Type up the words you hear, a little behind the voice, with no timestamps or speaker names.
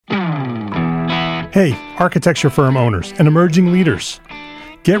Hey, architecture firm owners and emerging leaders.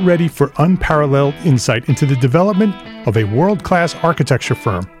 Get ready for unparalleled insight into the development of a world-class architecture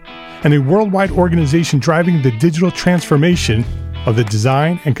firm and a worldwide organization driving the digital transformation of the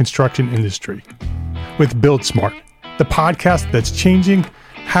design and construction industry. With Build Smart, the podcast that's changing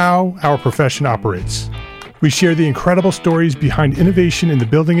how our profession operates. We share the incredible stories behind innovation in the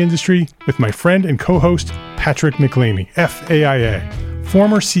building industry with my friend and co-host, Patrick McLaney, FAIA,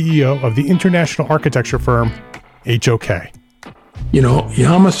 former CEO of the international architecture firm, HOK. You know,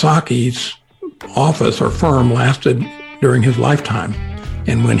 Yamasaki's office or firm lasted during his lifetime.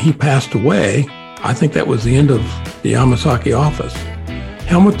 And when he passed away, I think that was the end of the Yamasaki office.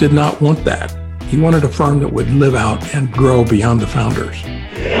 Helmut did not want that. He wanted a firm that would live out and grow beyond the founders.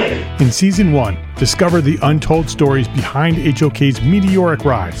 In Season 1, discover the untold stories behind HOK's meteoric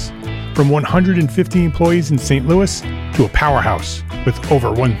rise, from 150 employees in St. Louis to a powerhouse with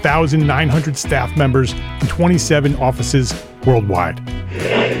over 1,900 staff members and 27 offices worldwide.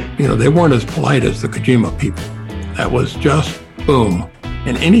 You know, they weren't as polite as the Kojima people. That was just boom.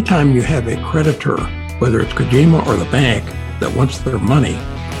 And anytime you have a creditor, whether it's Kojima or the bank, that wants their money,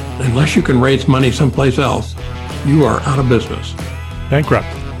 unless you can raise money someplace else, you are out of business. Bankrupt.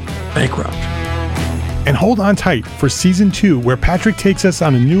 And hold on tight for Season 2, where Patrick takes us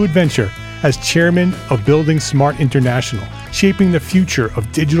on a new adventure as chairman of Building Smart International, shaping the future of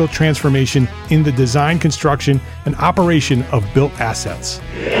digital transformation in the design, construction, and operation of built assets.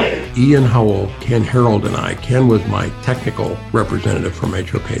 Ian Howell, Ken Harold, and I, Ken was my technical representative from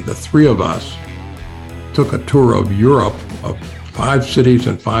HOK. The three of us took a tour of Europe of 5 cities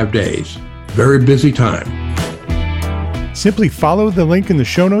in 5 days. Very busy time. Simply follow the link in the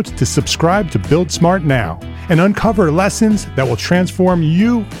show notes to subscribe to Build Smart now and uncover lessons that will transform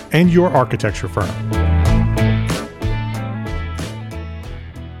you and your architecture firm.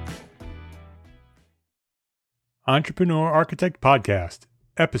 Entrepreneur Architect Podcast,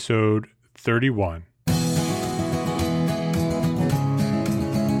 Episode 31.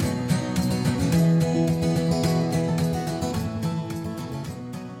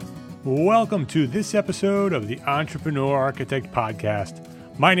 Welcome to this episode of the Entrepreneur Architect Podcast.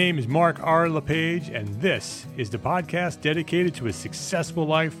 My name is Mark R. LePage, and this is the podcast dedicated to a successful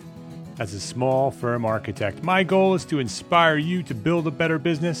life as a small firm architect. My goal is to inspire you to build a better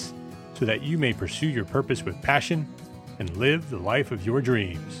business so that you may pursue your purpose with passion and live the life of your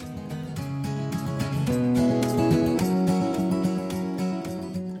dreams.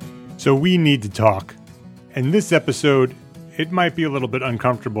 So we need to talk. And this episode, it might be a little bit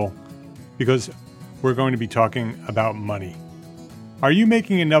uncomfortable because we're going to be talking about money. Are you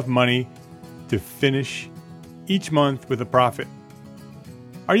making enough money to finish each month with a profit?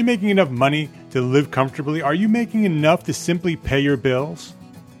 Are you making enough money to live comfortably? Are you making enough to simply pay your bills?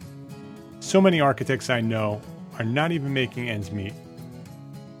 So many architects I know are not even making ends meet.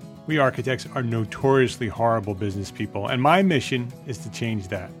 We architects are notoriously horrible business people, and my mission is to change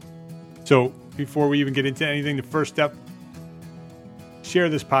that. So before we even get into anything, the first step, share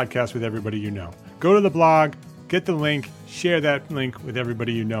this podcast with everybody you know. Go to the blog, get the link, share that link with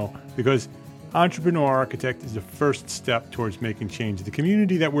everybody you know, because Entrepreneur Architect is the first step towards making change. The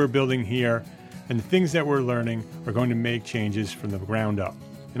community that we're building here and the things that we're learning are going to make changes from the ground up.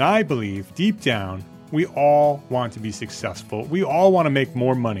 And I believe deep down, we all want to be successful. We all want to make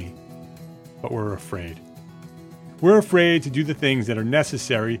more money, but we're afraid. We're afraid to do the things that are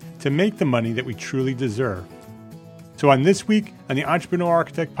necessary to make the money that we truly deserve. So on this week, on the Entrepreneur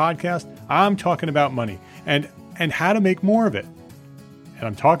Architect Podcast, I'm talking about money and how to make more of it. And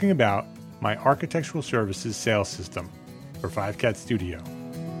I'm talking about my architectural services sales system for 5Cat Studio.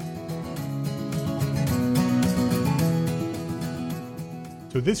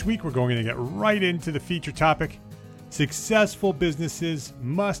 So this week, we're going to get right into the feature topic. Successful businesses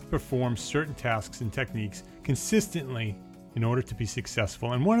must perform certain tasks and techniques consistently in order to be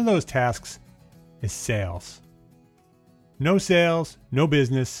successful. And one of those tasks is sales. No sales, no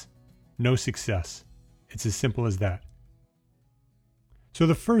business, no success. It's as simple as that. So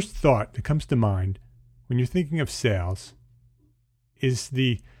the first thought that comes to mind when you're thinking of sales is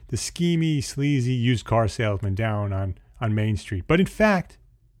the schemy, sleazy used car salesman down on Main Street. But in fact,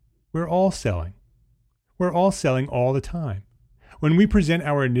 we're all selling. We're all selling all the time. When we present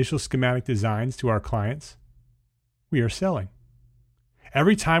our initial schematic designs to our clients, we are selling.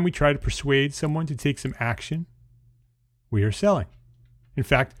 Every time we try to persuade someone to take some action, we are selling. In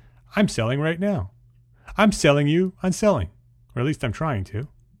fact, I'm selling right now. I'm selling you on selling, or at least I'm trying to.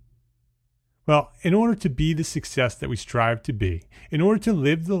 Well, in order to be the success that we strive to be, in order to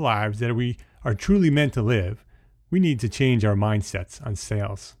live the lives that we are truly meant to live, we need to change our mindsets on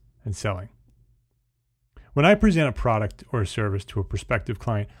sales and selling. When I present a product or a service to a prospective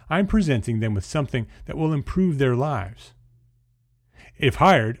client, I'm presenting them with something that will improve their lives. If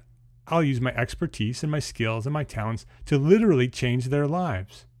hired, I'll use my expertise and my skills and my talents to literally change their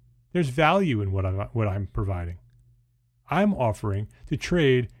lives. There's value in what I'm providing. I'm offering to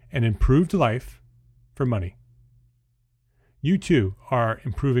trade an improved life for money. You too are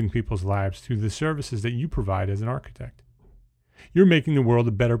improving people's lives through the services that you provide as an architect. You're making the world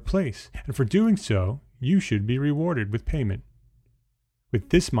a better place, and for doing so, you should be rewarded with payment. With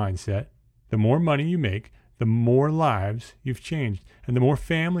this mindset, the more money you make, the more lives you've changed, and the more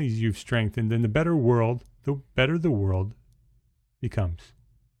families you've strengthened, and the better the world becomes.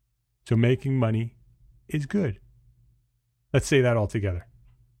 So making money is good. Let's say that all together.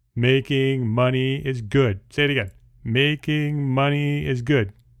 Making money is good. Say it again. Making money is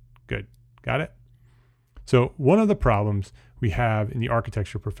good. Good. Got it? So one of the problems we have in the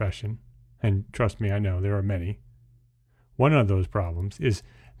architecture profession, and trust me, I know there are many, one of those problems is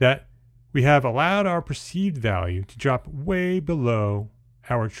that we have allowed our perceived value to drop way below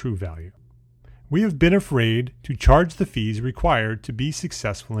our true value. We have been afraid to charge the fees required to be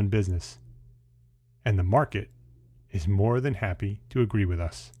successful in business. And the market is more than happy to agree with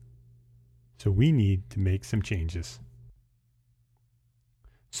us. So we need to make some changes.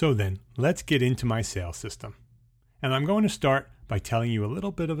 So then, let's get into my sales system. And I'm going to start by telling you a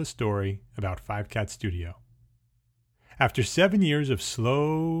little bit of a story about 5 Cat Studio. After 7 years of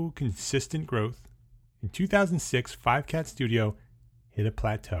slow, consistent growth, in 2006, 5 Cat Studio hit a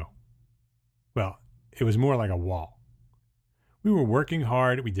plateau. Well, it was more like a wall. We were working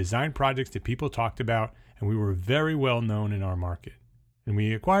hard, we designed projects that people talked about, and we were very well known in our market. And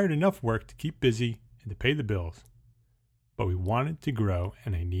we acquired enough work to keep busy and to pay the bills. But we wanted to grow,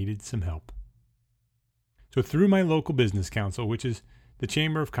 and I needed some help. So through my local business council, which is the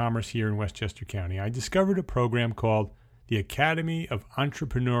Chamber of Commerce here in Westchester County, I discovered a program called the Academy of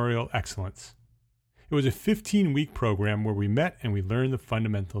Entrepreneurial Excellence. It was a 15-week program where we met and we learned the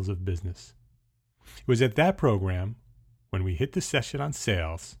fundamentals of business. It was at that program, when we hit the session on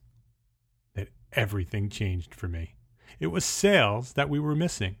sales, that everything changed for me. It was sales that we were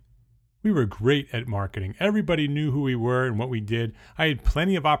missing. We were great at marketing. Everybody knew who we were and what we did. I had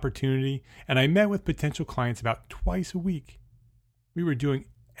plenty of opportunity, and I met with potential clients about twice a week. We were doing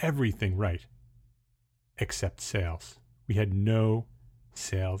everything right, except sales. We had no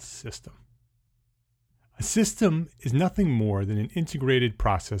sales system. A system is nothing more than an integrated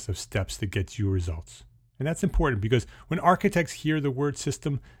process of steps that gets you results. And that's important because when architects hear the word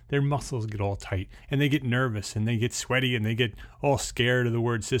system, their muscles get all tight and they get nervous and they get sweaty and they get all scared of the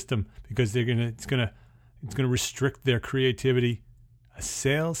word system because it's gonna restrict their creativity. A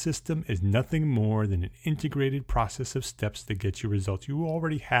sales system is nothing more than an integrated process of steps that get you results. You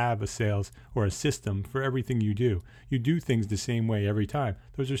already have a sales or a system for everything you do. You do things the same way every time.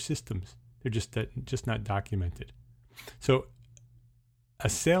 Those are systems. They're just not documented. So a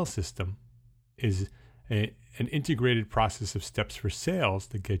sales system is an integrated process of steps for sales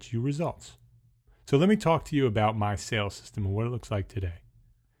that gets you results. So let me talk to you about my sales system and what it looks like today.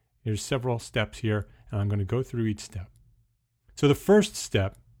 There's several steps here, and I'm going to go through each step. So the first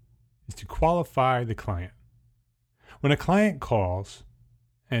step is to qualify the client. When a client calls,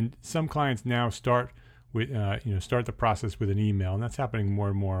 and some clients now start the process with an email, and that's happening more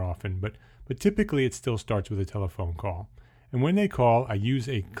and more often, but typically it still starts with a telephone call. And when they call, I use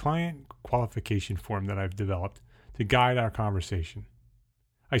a client qualification form that I've developed to guide our conversation.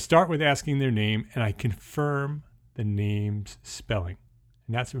 I start with asking their name, and I confirm the name's spelling.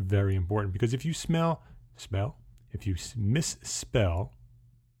 And that's very important because if you if you misspell,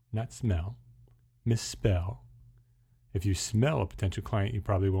 not smell, misspell, if you smell a potential client, you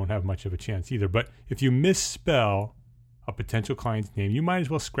probably won't have much of a chance either. But if you misspell a potential client's name, you might as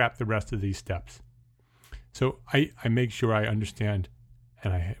well scrap the rest of these steps. So I make sure I understand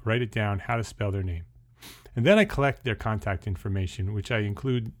and I write it down how to spell their name. And then I collect their contact information, which I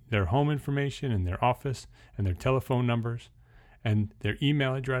include their home information and their office and their telephone numbers and their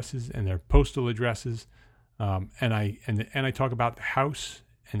email addresses and their postal addresses. And I talk about the house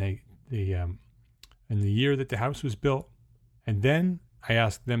and the year that the house was built. And then I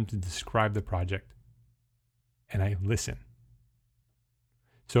ask them to describe the project. And I listen.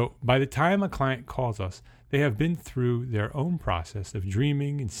 So by the time a client calls us, they have been through their own process of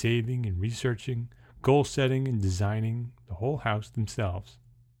dreaming and saving and researching, goal setting and designing the whole house themselves.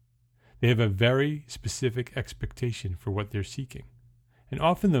 They have a very specific expectation for what they're seeking. And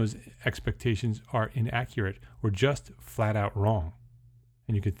often those expectations are inaccurate or just flat out wrong.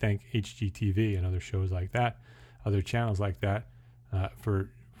 And you could thank HGTV and other shows like that, other channels like that,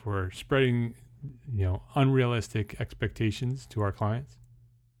 for spreading unrealistic expectations to our clients.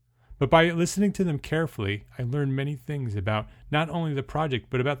 But by listening to them carefully, I learn many things about not only the project,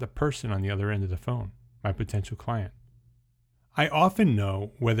 but about the person on the other end of the phone, my potential client. I often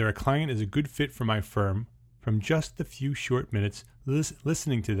know whether a client is a good fit for my firm from just the few short minutes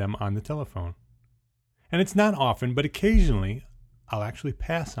listening to them on the telephone. And it's not often, but occasionally, I'll actually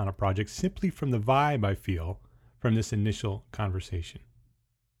pass on a project simply from the vibe I feel from this initial conversation.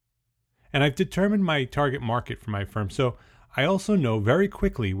 And I've determined my target market for my firm, so I also know very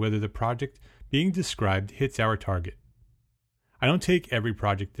quickly whether the project being described hits our target. I don't take every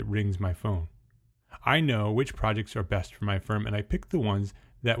project that rings my phone. I know which projects are best for my firm, and I pick the ones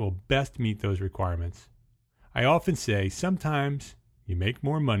that will best meet those requirements. I often say sometimes you make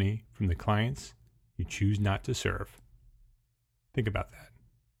more money from the clients you choose not to serve. Think about that.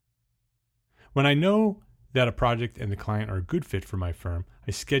 When I know that a project and the client are a good fit for my firm,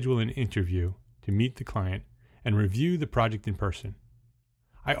 I schedule an interview to meet the client and review the project in person.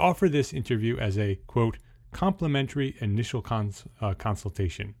 I offer this interview as a, quote, complimentary initial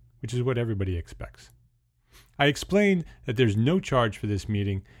consultation, which is what everybody expects. I explained that there's no charge for this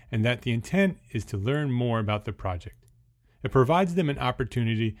meeting and that the intent is to learn more about the project. It provides them an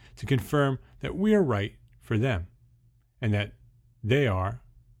opportunity to confirm that we are right for them and that they are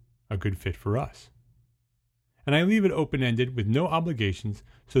a good fit for us. And I leave it open-ended with no obligations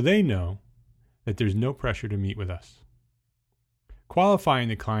so they know that there's no pressure to meet with us. Qualifying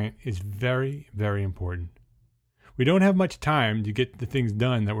the client is very, very important. We don't have much time to get the things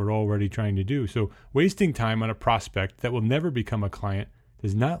done that we're already trying to do, so wasting time on a prospect that will never become a client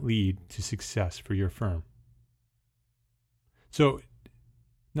does not lead to success for your firm. So,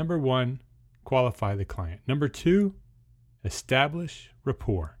 number 1, qualify the client. Number 2, establish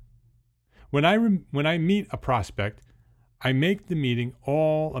rapport. When I meet a prospect, I make the meeting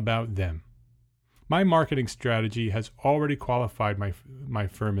all about them. My marketing strategy has already qualified my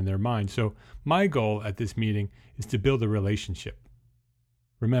firm in their mind, so my goal at this meeting is to build a relationship.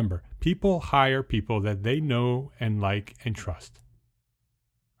 Remember, people hire people that they know and like and trust.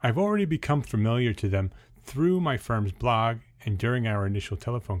 I've already become familiar to them through my firm's blog and during our initial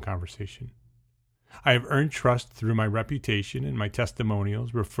telephone conversation. I have earned trust through my reputation and my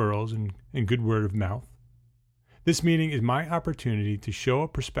testimonials, referrals, and good word of mouth. This meeting is my opportunity to show a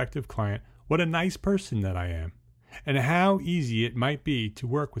prospective client what a nice person that I am, and how easy it might be to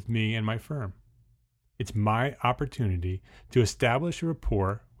work with me and my firm. It's my opportunity to establish a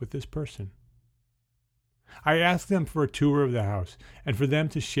rapport with this person. I ask them for a tour of the house and for them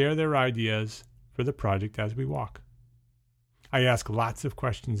to share their ideas for the project as we walk. I ask lots of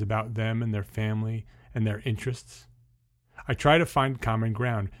questions about them and their family and their interests. I try to find common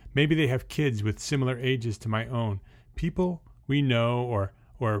ground. Maybe they have kids with similar ages to my own, people we know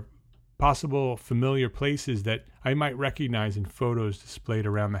or possible familiar places that I might recognize in photos displayed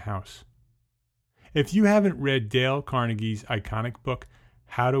around the house. If you haven't read Dale Carnegie's iconic book,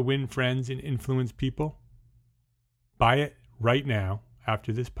 How to Win Friends and Influence People, buy it right now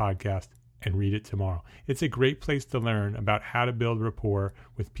after this podcast and read it tomorrow. It's a great place to learn about how to build rapport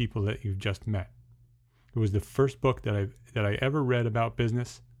with people that you've just met. It was the first book that I ever read about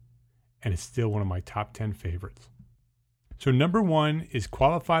business, and it's still one of my top 10 favorites. So number 1 is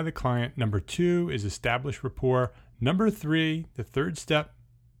qualify the client. Number 2 is establish rapport. Number 3, the third step,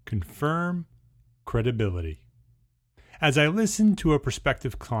 confirm credibility. As I listen to a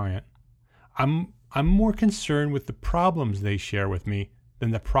prospective client, I'm more concerned with the problems they share with me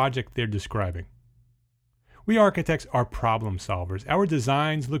than the project they're describing. We architects are problem solvers. Our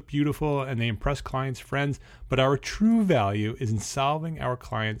designs look beautiful and they impress clients' friends, but our true value is in solving our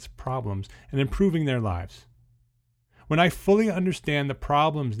clients' problems and improving their lives. When I fully understand the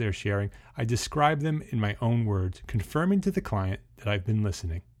problems they're sharing, I describe them in my own words, confirming to the client that I've been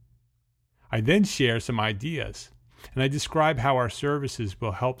listening. I then share some ideas, and I describe how our services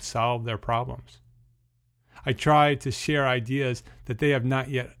will help solve their problems. I try to share ideas that they have not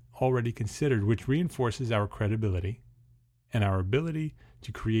yet already considered, which reinforces our credibility and our ability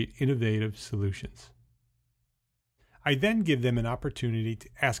to create innovative solutions. I then give them an opportunity to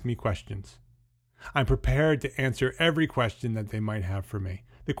ask me questions. I'm prepared to answer every question that they might have for me.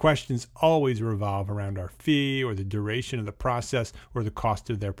 The questions always revolve around our fee or the duration of the process or the cost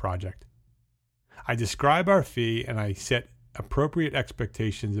of their project. I describe our fee and I set appropriate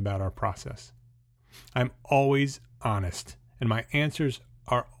expectations about our process. I'm always honest, and my answers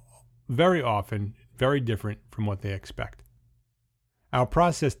are very often very different from what they expect. Our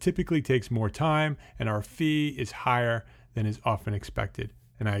process typically takes more time, and our fee is higher than is often expected.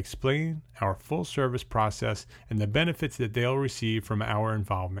 And I explain our full service process and the benefits that they'll receive from our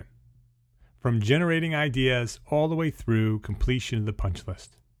involvement. from generating ideas all the way through completion of the punch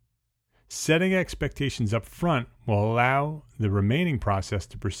list. Setting expectations up front will allow the remaining process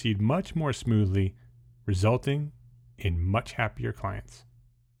to proceed much more smoothly, resulting in much happier clients.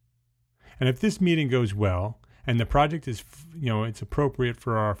 And if this meeting goes well and the project is, it's appropriate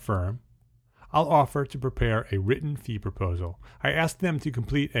for our firm, I'll offer to prepare a written fee proposal. I ask them to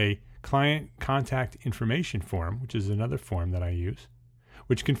complete a client contact information form, which is another form that I use,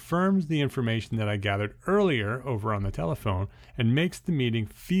 which confirms the information that I gathered earlier over on the telephone and makes the meeting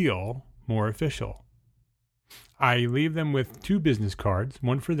feel more official. I leave them with 2 business cards,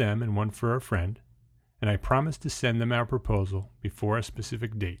 one for them and one for a friend, and I promise to send them our proposal before a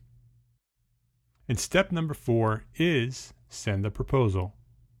specific date. And step number 4 is send the proposal.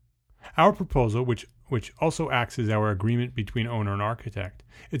 Our proposal, which also acts as our agreement between owner and architect,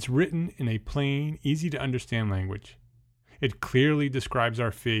 it's written in a plain, easy-to-understand language. It clearly describes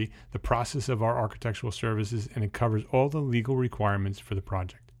our fee, the process of our architectural services, and it covers all the legal requirements for the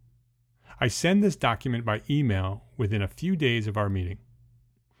project. I send this document by email within a few days of our meeting.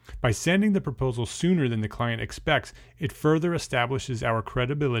 By sending the proposal sooner than the client expects, it further establishes our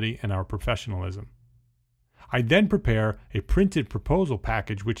credibility and our professionalism. I then prepare a printed proposal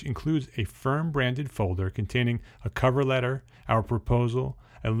package which includes a firm-branded folder containing a cover letter, our proposal,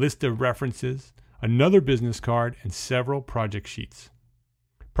 a list of references, another business card, and several project sheets.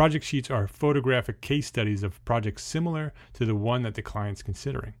 Project sheets are photographic case studies of projects similar to the one that the client's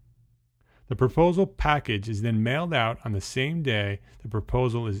considering. The proposal package is then mailed out on the same day the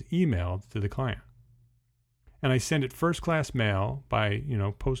proposal is emailed to the client. And I send it first-class mail by,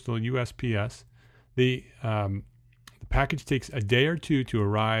 postal USPS. The package takes a day or 2 to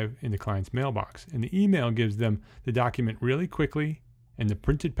arrive in the client's mailbox, and the email gives them the document really quickly, and the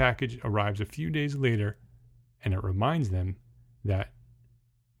printed package arrives a few days later, and it reminds them that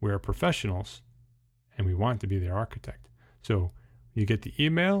we're professionals and we want to be their architect. So you get the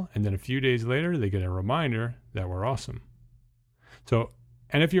email, and then a few days later, they get a reminder that we're awesome.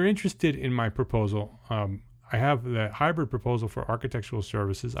 And if you're interested in my proposal, I have the hybrid proposal for architectural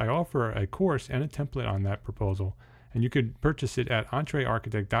services. I offer a course and a template on that proposal, and you could purchase it at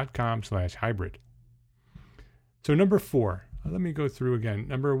entrearchitect.com/hybrid. So number 4, let me go through again.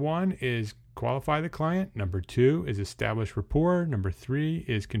 Number 1 is qualify the client. Number 2 is establish rapport. Number 3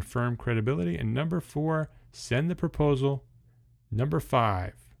 is confirm credibility. And number 4, send the proposal. Number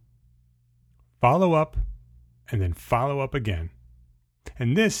 5, follow up, and then follow up again.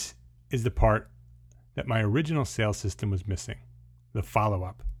 And this is the part that my original sales system was missing, the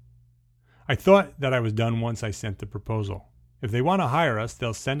follow-up. I thought that I was done once I sent the proposal. If they want to hire us,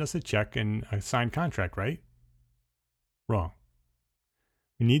 they'll send us a check and a signed contract, right? Wrong.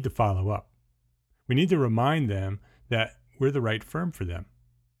 We need to follow up. We need to remind them that we're the right firm for them,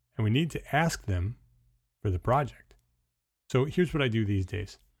 and we need to ask them for the project. So here's what I do these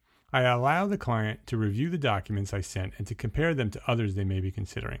days. I allow the client to review the documents I sent and to compare them to others they may be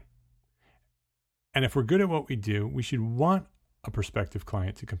considering. And if we're good at what we do, we should want a prospective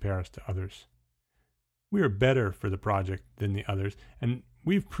client to compare us to others. We are better for the project than the others, and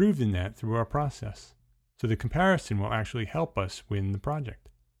we've proven that through our process. So the comparison will actually help us win the project.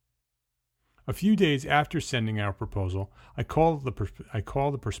 A few days after sending our proposal, I call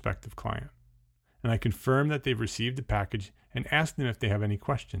the prospective client, and I confirm that they've received the package and ask them if they have any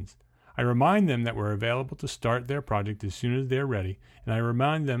questions. I remind them that we're available to start their project as soon as they're ready, and I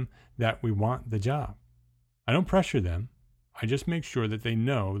remind them that we want the job. I don't pressure them. I just make sure that they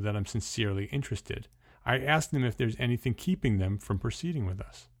know that I'm sincerely interested. I ask them if there's anything keeping them from proceeding with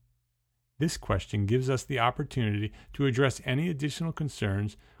us. This question gives us the opportunity to address any additional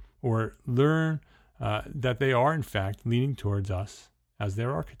concerns or learn that they are, in fact, leaning towards us as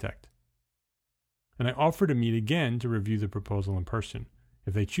their architect. And I offer to meet again to review the proposal in person.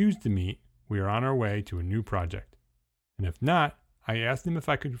 If they choose to meet, we are on our way to a new project. And if not, I ask them if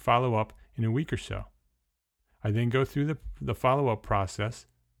I could follow up in a week or so. I then go through the follow-up process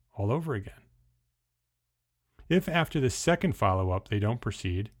all over again. If after the second follow-up they don't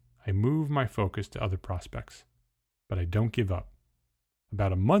proceed, I move my focus to other prospects. But I don't give up.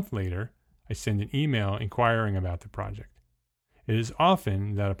 About a month later, I send an email inquiring about the project. It is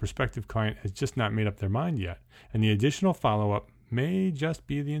often that a prospective client has just not made up their mind yet, and the additional follow-up may just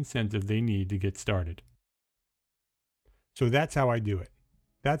be the incentive they need to get started. So that's how I do it.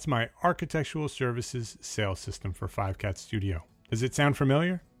 That's my architectural services sales system for 5Cat Studio. Does it sound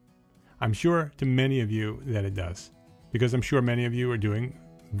familiar? I'm sure to many of you that it does, because I'm sure many of you are doing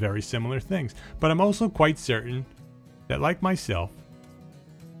very similar things. But I'm also quite certain that, like myself,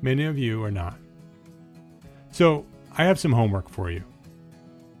 many of you are not. So I have some homework for you.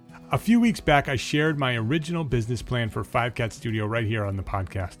 A few weeks back, I shared my original business plan for Five Cat Studio right here on the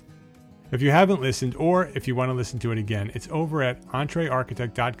podcast. If you haven't listened, or if you want to listen to it again, it's over at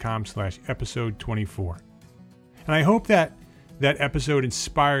entrearchitect.com/episode 24. And I hope that episode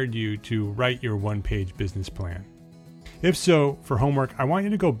inspired you to write your one-page business plan. If so, for homework, I want you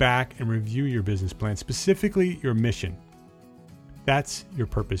to go back and review your business plan, specifically your mission. That's your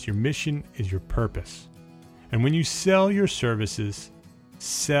purpose. Your mission is your purpose. And when you sell your services,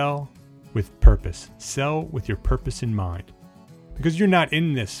 sell with purpose. Sell with your purpose in mind. Because you're not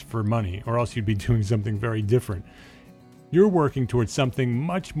in this for money, or else you'd be doing something very different. You're working towards something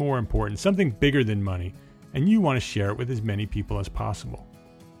much more important, something bigger than money, and you want to share it with as many people as possible.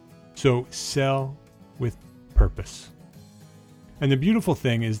 So sell with purpose. And the beautiful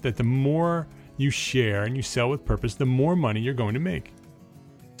thing is that the more you share and you sell with purpose, the more money you're going to make.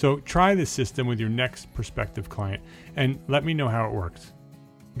 So try this system with your next prospective client and let me know how it works.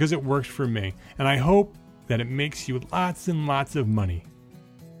 Because it works for me. And I hope that it makes you lots and lots of money.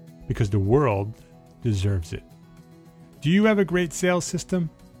 Because the world deserves it. Do you have a great sales system?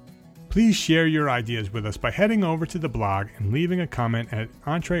 Please share your ideas with us by heading over to the blog and leaving a comment at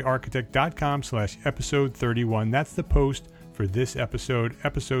entrearchitect.com/episode 31. That's the post for this episode,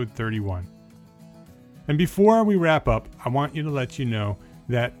 episode 31. And before we wrap up, I want you to let you know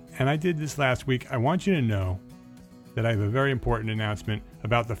that, and I did this last week, I want you to know that I have a very important announcement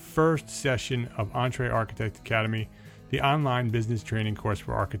about the first session of EntreArchitect Academy, the online business training course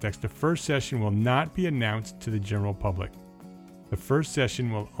for architects. The first session will not be announced to the general public. The first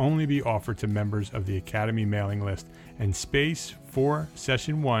session will only be offered to members of the Academy mailing list, and space for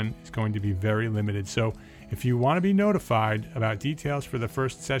session 1 is going to be very limited. So if you want to be notified about details for the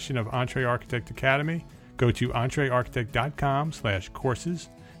first session of EntreArchitect Academy, go to entrearchitect.com/courses.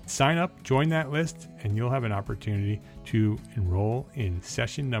 Sign up, join that list, and you'll have an opportunity to enroll in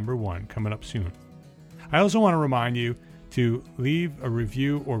session number 1 coming up soon. I also want to remind you to leave a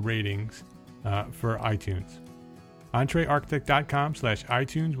review or ratings for iTunes.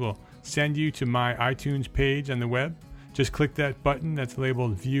 EntreArchitect.com/iTunes will send you to my iTunes page on the web. Just click that button that's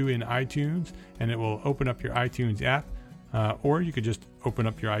labeled View in iTunes, and it will open up your iTunes app. Or you could just open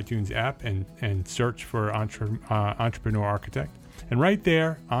up your iTunes app and search for Entrepreneur Architect. And right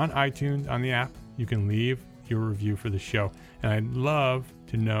there on iTunes, on the app, you can leave your review for the show. And I'd love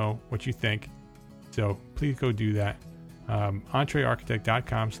to know what you think. So please go do that.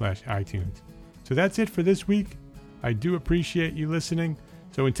 EntreArchitect.com/iTunes. So that's it for this week. I do appreciate you listening.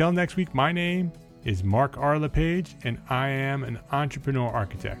 So until next week, my name is Mark R. LePage, and I am an Entrepreneur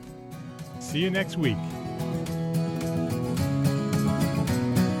Architect. See you next week.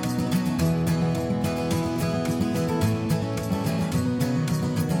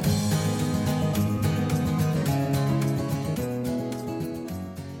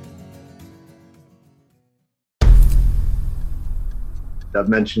 I've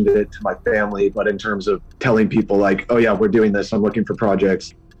mentioned it to my family, but in terms of telling people like, oh yeah, we're doing this, I'm looking for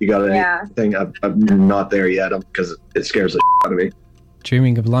projects, you got anything? I'm not there yet because it scares the shit out of me.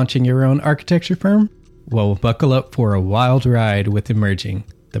 Dreaming of launching your own architecture firm? Well, buckle up for a wild ride with Emerging,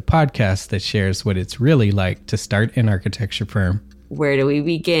 the podcast that shares what it's really like to start an architecture firm. Where do we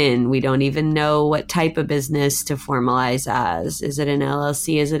begin? We don't even know what type of business to formalize as. Is it an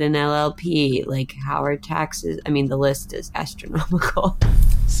LLC? Is it an LLP? Like, how are taxes? I mean, the list is astronomical.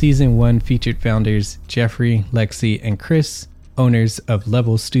 Season 1 featured founders Jeffrey, Lexi, and Chris, owners of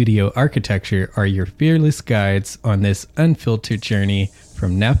Level Studio Architecture, are your fearless guides on this unfiltered journey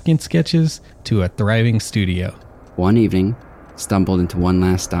from napkin sketches to a thriving studio. One evening, stumbled into one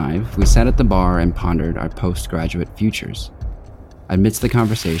last dive, we sat at the bar and pondered our postgraduate futures. Amidst the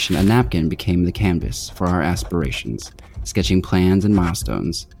conversation, a napkin became the canvas for our aspirations, sketching plans and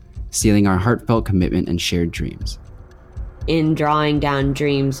milestones, sealing our heartfelt commitment and shared dreams. In drawing down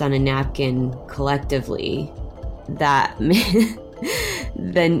dreams on a napkin collectively, that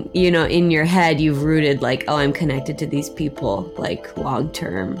then, in your head, you've rooted like, oh, I'm connected to these people, like long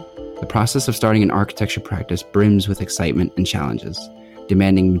term. The process of starting an architecture practice brims with excitement and challenges,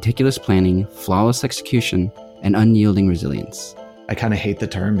 demanding meticulous planning, flawless execution, and unyielding resilience. I kind of hate the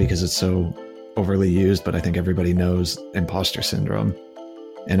term because it's so overly used, but I think everybody knows imposter syndrome.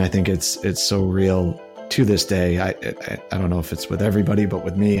 And I think it's so real to this day. I don't know if it's with everybody, but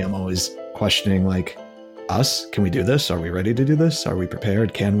with me, I'm always questioning like, us, can we do this? Are we ready to do this? Are we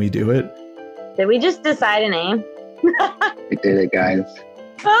prepared? Can we do it? Did we just decide a name? We did it, guys.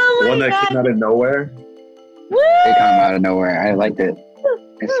 Oh my The one that God. came out of nowhere? Woo! It came out of nowhere. I liked it.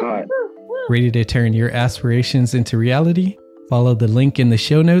 I saw it. Ready to turn your aspirations into reality? Follow the link in the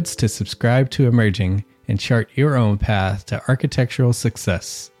show notes to subscribe to Emerging and chart your own path to architectural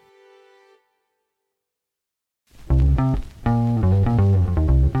success.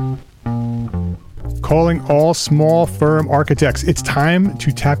 calling all small firm architects. It's time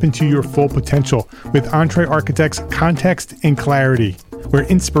to tap into your full potential with Entre Architects Context and Clarity, where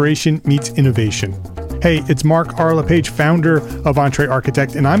inspiration meets innovation. Hey, it's Mark R. LePage, founder of Entre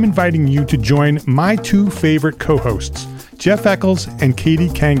Architect, and I'm inviting you to join my two favorite co-hosts, Jeff Eccles and Katie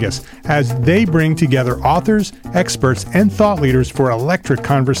Kangas, as they bring together authors, experts, and thought leaders for electric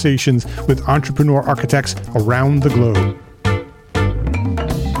conversations with entrepreneur architects around the globe.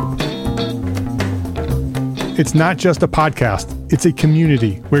 It's not just a podcast, it's a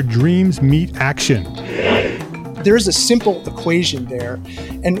community where dreams meet action. There's a simple equation there.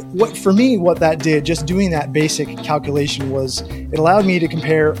 And what that did, just doing that basic calculation, was it allowed me to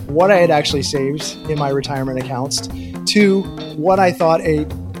compare what I had actually saved in my retirement accounts to what I thought a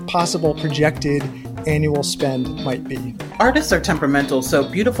possible projected annual spend might be. Artists are temperamental, so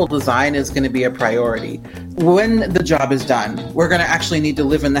beautiful design is going to be a priority. When the job is done, we're going to actually need to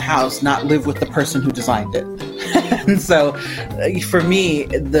live in the house, not live with the person who designed it. And so for me,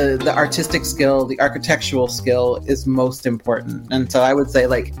 the artistic skill, the architectural skill is most important. And so I would say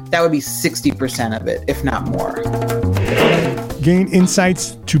that would be 60% of it, if not more. Gain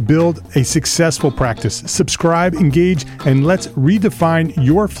insights to build a successful practice. Subscribe, engage, and let's redefine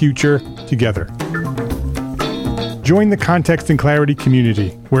your future together. Join the Context and Clarity community,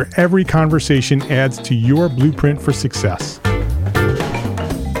 where every conversation adds to your blueprint for success.